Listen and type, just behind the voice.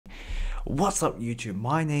What's up YouTube?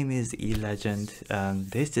 My name is eLegend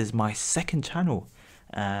and this is my second channel,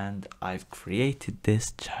 and I've created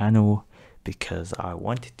this channel because I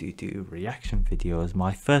wanted to do reaction videos.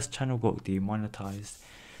 My first channel got demonetized,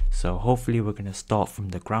 so hopefully we're gonna start from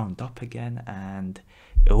the ground up again and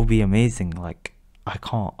it'll be amazing. Like I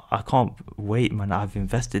can't wait, man. I've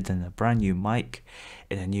invested in a brand new mic,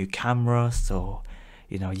 in a new camera, so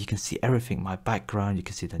you know, you can see everything, my background, you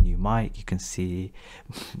can see the new mic, you can see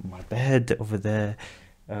my bed over there,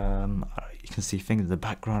 you can see things in the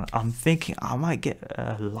background. I'm thinking I might get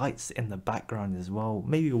lights in the background as well,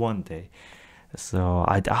 maybe one day. So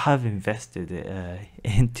I have invested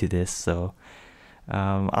into this, so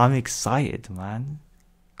I'm excited, man.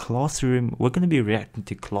 Classroom, we're going to be reacting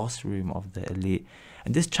to Classroom of the Elite,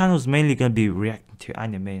 and this channel is mainly going to be reacting to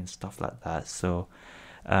anime and stuff like that. So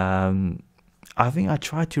I think I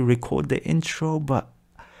tried to record the intro, but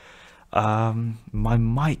my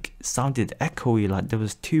mic sounded echoey, like there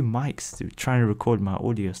was two mics trying to record my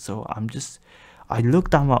audio. So I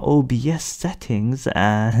looked at my OBS settings,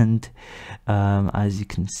 and as you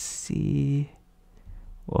can see,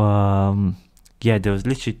 yeah, there was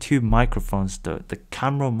literally two microphones, the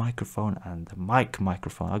camera microphone and the mic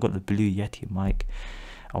microphone. I got the Blue Yeti mic.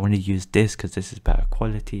 I want to use this because this is better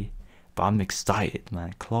quality. But I'm excited,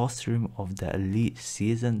 man. Classroom of the Elite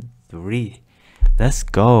Season 3. Let's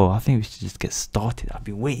go. I think we should just get started. I've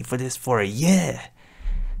been waiting for this for a year.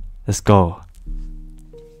 Let's go.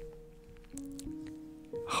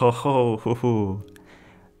 Ho ho ho ho.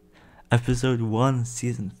 Episode 1,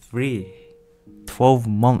 Season 3. 12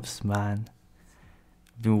 months, man.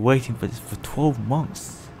 I've been waiting for this for 12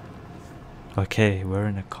 months. Okay, we're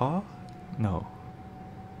in a car? No.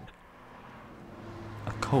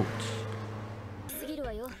 A coach.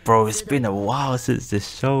 Bro, it's been a while since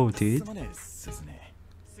this show, dude. Okay,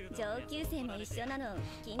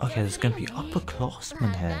 there's gonna be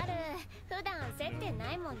upperclassmen here.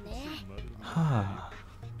 Huh.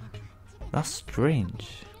 That's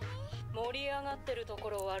strange.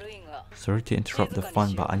 Sorry to interrupt the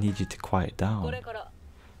fun, but I need you to quiet down.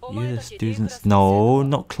 You the students. No,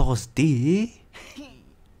 not Class D.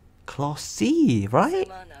 Class C, right?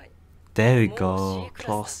 There we go,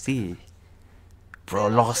 Class C. Bro,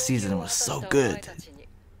 last season was so good.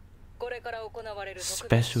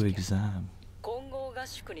 Special exam.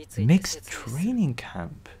 Mixed training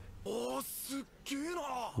camp.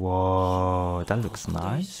 Whoa, that looks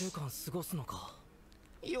nice.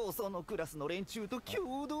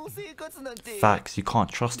 Facts, you can't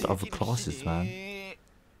trust the other classes, man.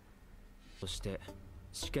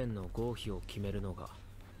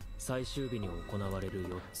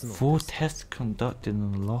 4 tests conducted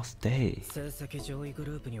on the last day.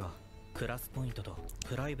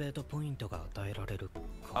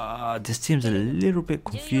 This seems a little bit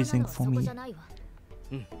confusing for me,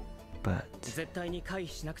 but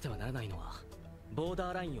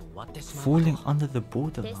falling under the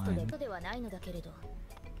borderline.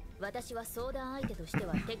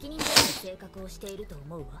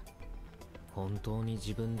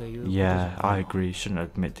 Yeah, I agree. Shouldn't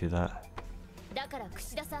admit to that.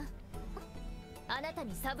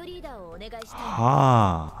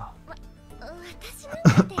 Ah.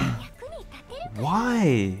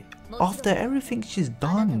 Why? After everything she's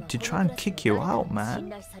done to try and kick you out,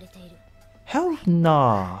 man. Hell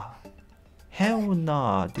nah. Hell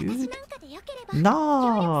nah, dude.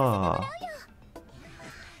 Nah.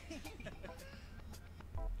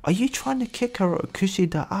 Are you trying to kick her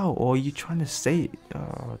Kushida out, or are you trying to say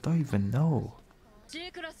I don't even know.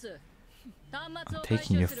 I'm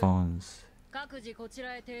taking your phones.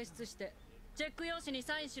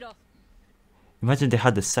 Imagine they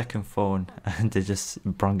had the second phone and they just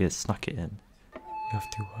snuck it in. You have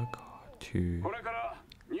to work hard to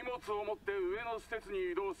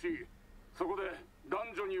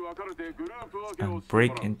and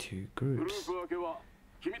break into groups.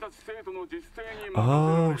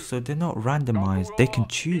 Oh, so they're not randomized, they can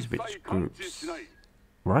choose which groups,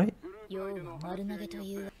 right?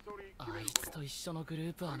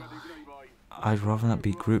 I'd rather not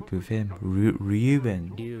be grouped with him.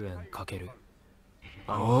 Ryuen.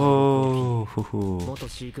 Oh,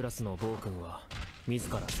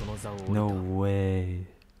 no way.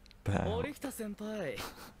 But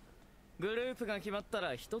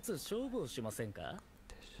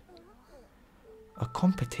a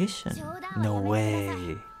competition? No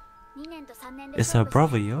way. It's her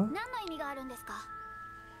brother, yo.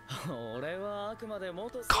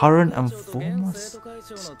 Current and former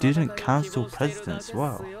student council presidents.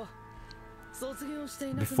 Wow.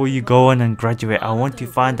 Before you go on and graduate, I want to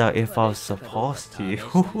find out if I was supposed to.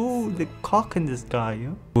 Ooh, the cock in this guy,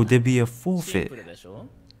 yo. Will there be a forfeit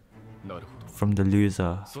from the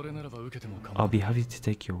loser? I'll be happy to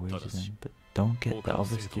take your wages then, but don't get the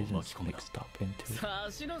other students mixed up into it.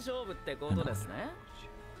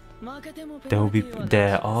 They'll be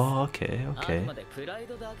there. Oh, okay, okay.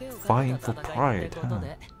 Fighting for pride, huh?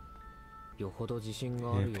 He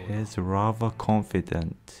appears rather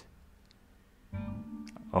confident.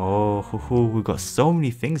 Oh, we got so many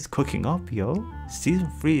things cooking up, yo. Season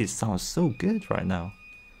 3 sounds so good right now.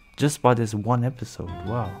 Just by this one episode,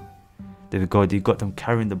 wow. There we go, you got them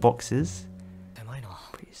carrying the boxes.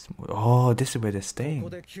 Pretty smooth. Oh, this is where they're staying.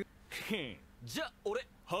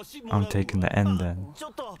 I'm taking the end then.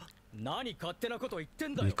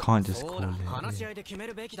 You can't just call it.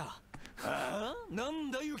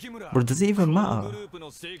 Bro, does it even matter?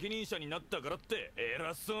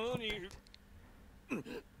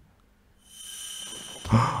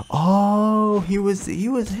 Oh, he was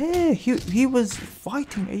here. He was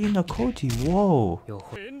fighting Ayanokoji. Whoa.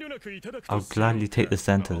 I'll gladly take the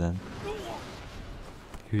center then.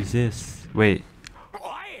 Who's this? Wait.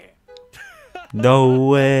 No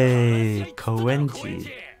way. Koenji.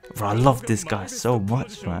 Bro, I love this guy so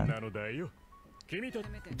much, man.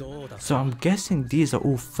 So I'm guessing these are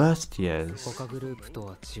all first years.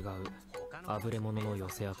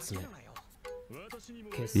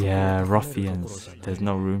 Yeah, ruffians. There's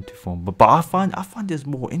no room to form. But I find this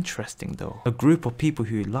more interesting though. A group of people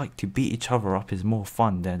who like to beat each other up is more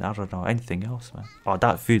fun than, I don't know, anything else, man. Oh,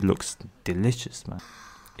 that food looks delicious, man.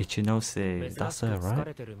 Ichinose, that's her,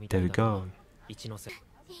 right? There we go.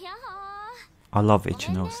 I love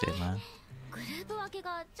Ichinose, man.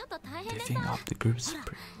 Divvying up the groups.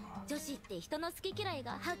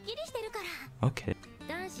 Okay.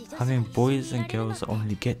 Having boys and girls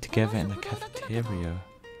only get together in the cafeteria.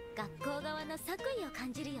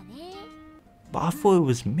 But I thought it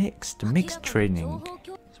was mixed training.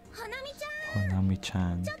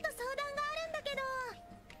 Hanami-chan.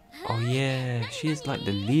 Oh yeah, she's like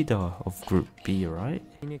the leader of Group B, right?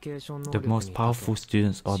 The most powerful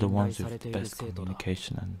students are the ones with the best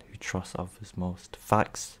communication and who trust others most.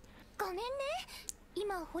 Facts.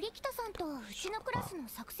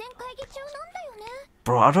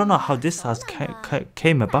 Bro, I don't know how this has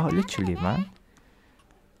came about, literally, man.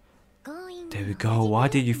 There we go. Why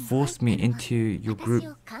did you force me into your group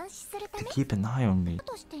to keep an eye on me?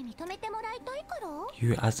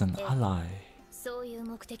 You as an ally.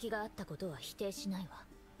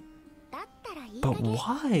 But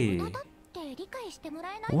why?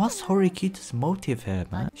 What's Horikita's motive here,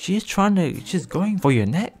 man? She's going for your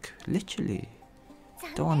neck, literally.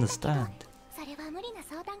 Don't understand.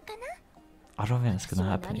 I don't think it's gonna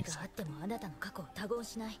happen exactly.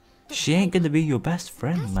 She ain't gonna be your best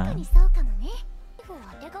friend, man.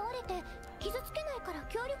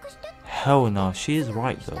 Hell no, she is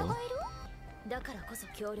right though.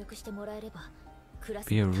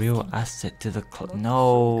 Be a real asset to the club.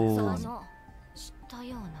 No.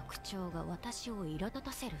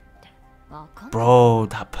 Bro,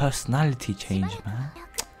 that personality change, man.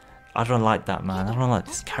 I don't like that, man. I don't like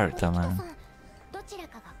this character, man.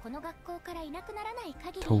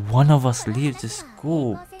 Till one of us leaves the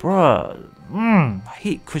school, bruh. I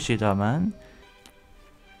hate Kushida, man.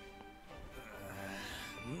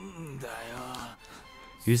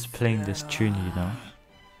 Who's playing this tune, you know?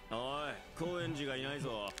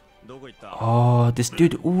 Oh, this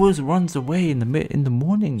dude always runs away in the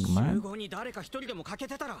morning, man.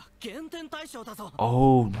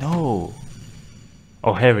 Oh no.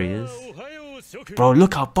 Oh, here he is. Bro,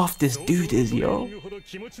 look how buff this dude is, yo.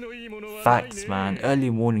 Facts, man. Early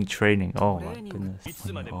morning training. Oh my goodness.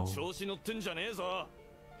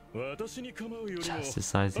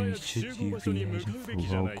 Chastisizing should you be Asian for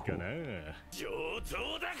local.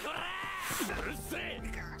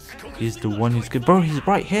 He's the one who's good. Bro, he's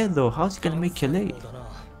right here though. How's he gonna make you late?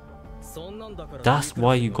 That's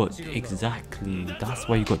why you got that's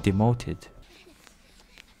why you got demoted.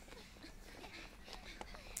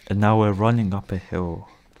 And now we're running up a hill.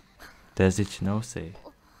 There's Ichinose.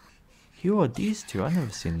 Who are these two? I've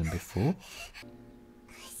never seen them before.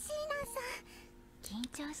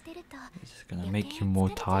 It's just gonna make you more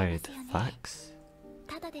tired. Facts.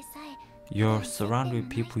 You're surrounded with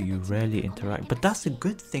people you rarely interact. But that's a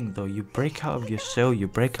good thing though. You break out of your shell, you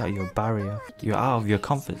break out of your barrier. You're out of your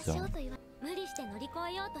comfort zone.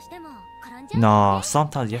 Nah,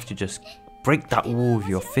 sometimes you have to just break that wall with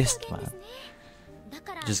your fist, man.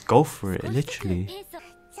 Just go for it, literally.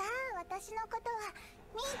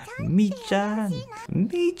 Mi-chan!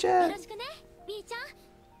 Mi-chan!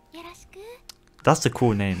 That's a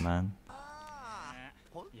cool name, man.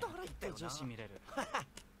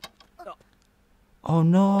 Oh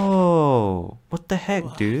no! What the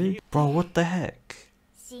heck, dude? Bro, what the heck?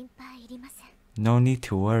 No need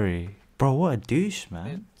to worry. Bro, what a douche,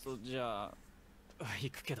 man.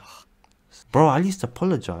 Bro, at least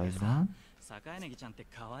apologize, man.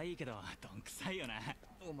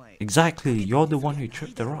 Exactly, you're the one who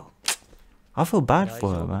tripped her up. I feel bad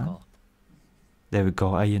for her, man. There we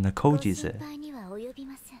go, Ayanokoji's there.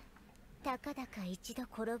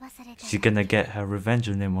 She's gonna get her revenge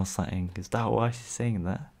on him or something. Is that why she's saying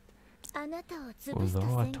that?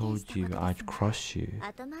 Although I told you I'd crush you,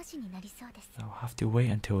 I'll have to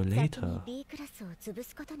wait until later.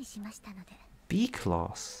 B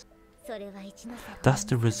class? That's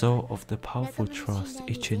the result of the powerful trust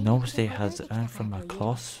Ichinose has earned from her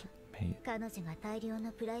classmate.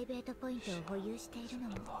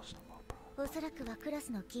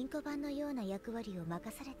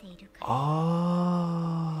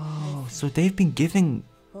 Oh, so they've been giving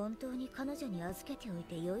all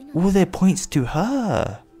their points to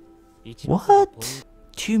her. What?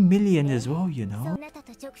 2 million as well, you know?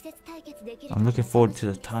 I'm looking forward to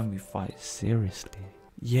the time we fight, seriously.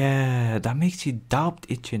 Yeah, that makes you doubt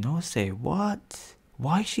Ichinose. What?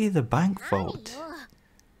 Why is she the bank vault?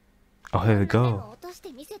 Oh, here we go.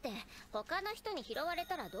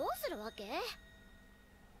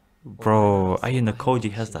 Bro,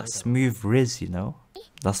 Ayanokoji has that smooth riz, you know?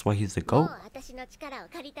 That's why he's the GOAT.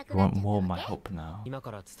 You want more of my help now.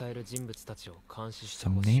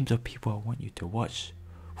 Some names of people I want you to watch.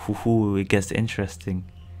 Hoo, it gets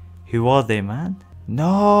interesting. Who are they, man?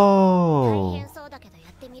 No!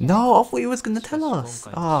 No, I thought he was gonna tell us.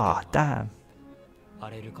 Ah, damn.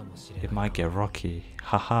 It might get rocky.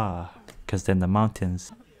 Haha. Because they're in the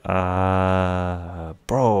mountains. Bro,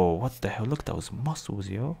 what the hell? Look at those muscles,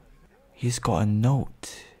 yo. He's got a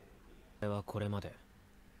note.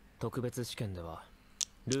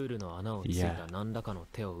 Yeah.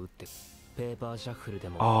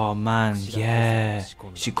 Oh man, yeah.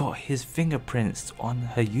 She got his fingerprints on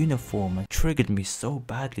her uniform and triggered me so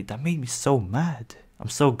badly. That made me so mad. I'm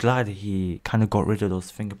so glad he kind of got rid of those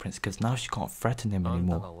fingerprints because now she can't threaten him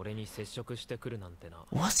anymore.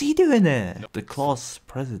 What's he doing there? The class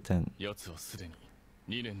president.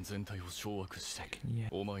 Second year.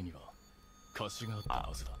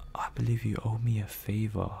 I believe you owe me a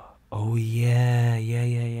favor. Oh yeah.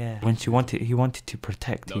 When he wanted to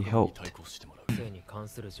protect, he helped.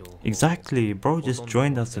 Exactly, bro just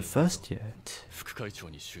joined us the first year.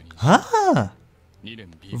 Huh?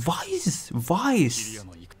 Vice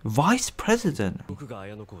president. I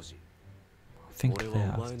think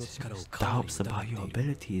there are doubts about your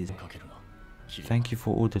abilities. Thank you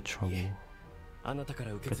for all the trouble.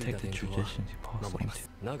 Protect the traditions you pass on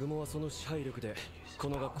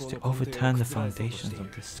to overturn the foundations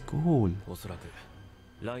of the school.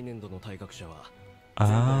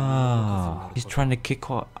 Ah, he's trying to kick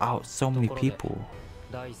out so many people.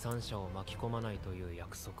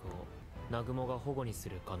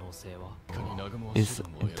 It's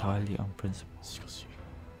entirely unprincipled.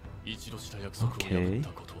 Okay.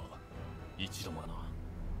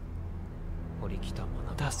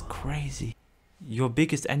 That's crazy. Your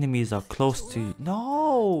biggest enemies are close to...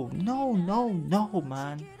 No,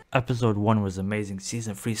 man. Episode 1 was amazing.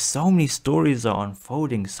 Season 3, so many stories are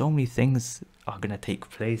unfolding. So many things are gonna take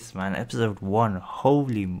place, man. Episode 1,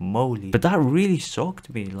 holy moly. But that really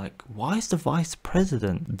shocked me. Like, why is the vice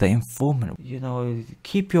president the informant? You know,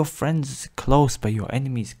 keep your friends close but your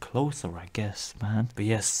enemies closer, I guess, man. But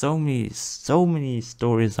yeah, so many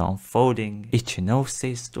stories are unfolding.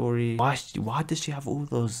 Ichinose story, why does she have all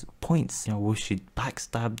those points? You know, will she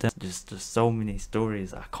backstab them? Just so many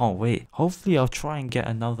stories. I can't wait. Hopefully I'll try and get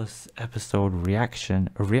another episode a reaction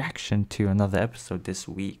to another episode this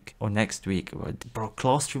week or next week. Bro,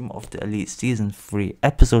 Classroom of the Elite Season 3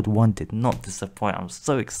 Episode 1 did not disappoint. I'm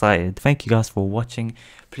so excited. Thank you guys for watching.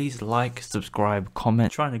 Please like, subscribe, comment. I'm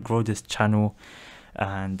trying to grow this channel,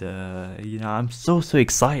 and you know, I'm so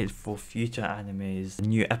excited for future animes,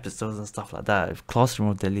 new episodes and stuff like that. Classroom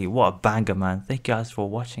of the Elite, what a banger, man. Thank you guys for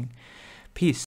watching. Peace.